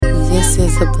This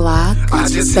is a block banger. I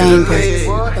just hit a leg.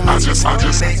 I just hit a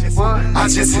leg. I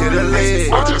just hit a leg.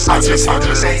 I just hit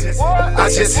a leg. I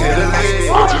just hit a leg.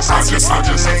 I just hit a leg.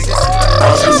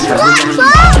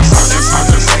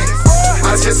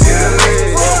 I just hit a leg. I just hit a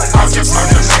leg. I just hit a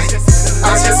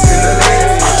leg.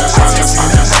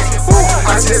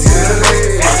 I just hit a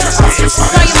leg.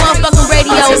 Turn your motherfucking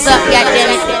radios up,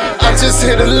 goddammit. I just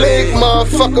hit a leg,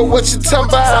 motherfucker, what you talking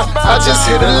about? I just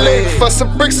hit a leg for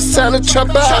some bricks, it's time to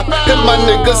trap out. Hit my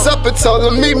niggas up and told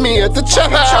them meet me at the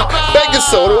trap house. Baking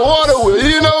soda, water, well,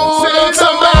 you know what I'm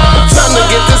talking about. Time to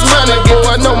get this money,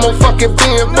 boy, no more fucking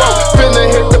being broke. Finna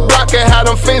hit the block and have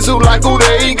them fiends who like, ooh,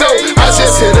 there he go. I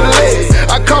just hit a leg,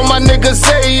 I call my niggas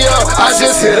say, I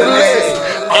just hit a leg.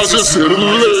 I just hit a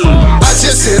leg. I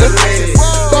just hit a leg.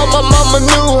 Bought my mama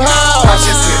new house. I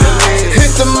just hit a leg. Hit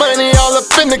the money all up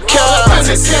in the car. I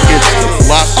just hit a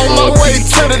leg. On my way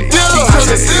to the dealer. I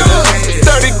just hit a leg.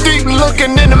 30 deep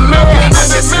looking in the mirror. I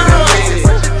just hit a leg.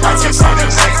 I just hit a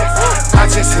leg.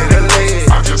 I just hit a leg.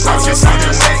 I just hit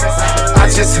a leg. I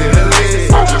just hit a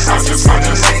leg. I just hit a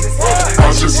leg.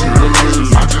 I just hit a leg.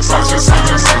 I just hit a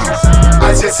leg.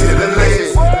 I just hit a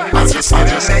leg. I just hit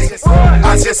a leg. I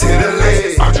just hit a leg. I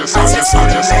just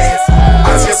hit a leg.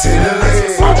 I just hit a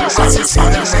leg. I just hit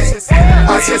a leg.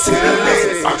 I just hit a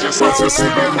leg. I just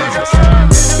hit a leg.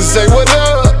 Say what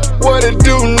up? What it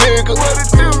do, nigga?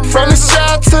 From the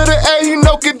shot to the A, you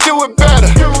know can do it better.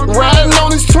 Riding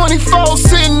on these 24,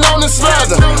 sitting on this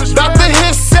leather. About to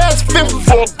hit sets,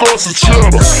 54 glasses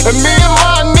cheddar. And me and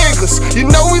my niggas, you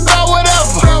know we bout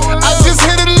whatever. I just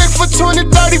hit a lick for 20,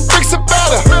 30 bricks or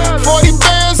better. 40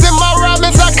 bands in my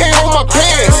Robins, I can't hold my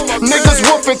pants. Niggas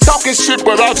whooping, talking shit,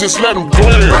 but I just let them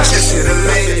glance. I just hit a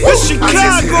lick. What's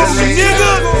Chicago,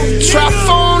 nigga? Trap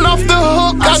phone off the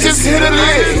hook, I just hit a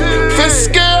lick. Fist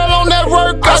scale on that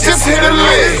work, I just hit a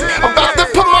lick. I'm about to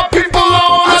put my people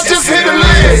on, I just hit a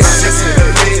lick. I just hit a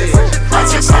lick. I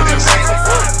just hit a lick.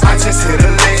 I just hit a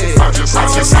lick. I just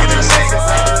hit a lick.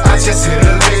 I just hit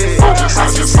a lick. I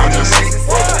just hit a lick.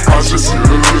 I just hit a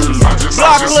lick.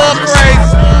 Block Club crazy.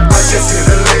 I just hit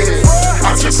a lick.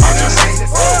 I just hit a lick.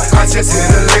 I just hit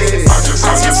a lick. I just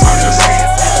hit a lick.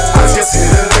 I just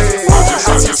hit a lick. I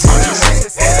just hit a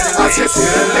lick. I just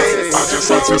hit a lick. I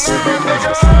just hit a lick.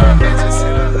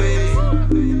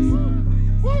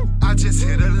 I just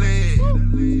hit a lick.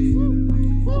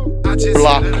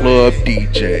 Block Club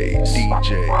DJs.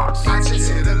 I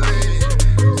just hit a lick.